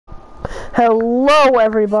Hello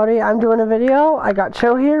everybody, I'm doing a video. I got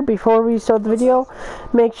Chill here. Before we start the video,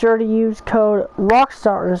 make sure to use code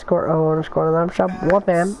rockstar underscore o underscore in the item shop, one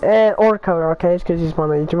man, and or code arcades because he's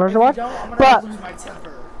one of the YouTubers to watch.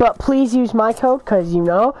 But please use my code because you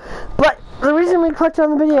know. But the reason we clicked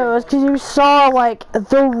on the video is because you saw like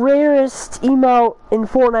the rarest emote in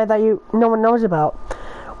Fortnite that no one knows about.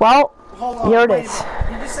 Well, here it is.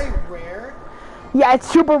 Did you say rare? Yeah, it's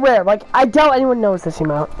super rare. Like, I doubt anyone knows this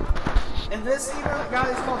emote. And this emote,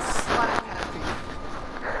 guys, is called Slap Happy.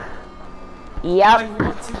 Yep. And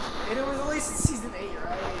it was released in Season 8,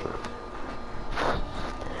 right?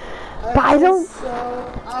 But I don't... So,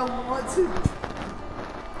 I want to...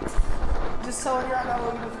 Just telling you right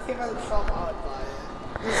now, if it came out of the shop, I would buy it.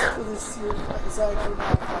 Just for this series, so I can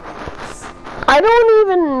not funny this. I don't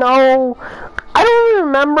even know... I don't even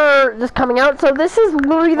remember this coming out, so this is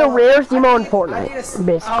literally the rarest emote in Fortnite,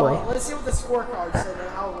 basically. Let's see what the scorecard said and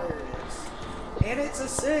how rare it is. And it's a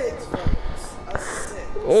 6, folks. A 6.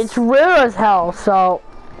 It's rare as hell, so...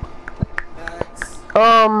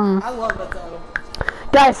 I love it, though.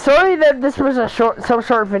 Guys, sorry that this was a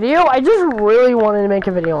short video. I just really wanted to make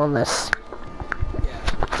a video on this.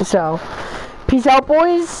 Yeah. So, peace out,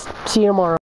 boys. See you tomorrow.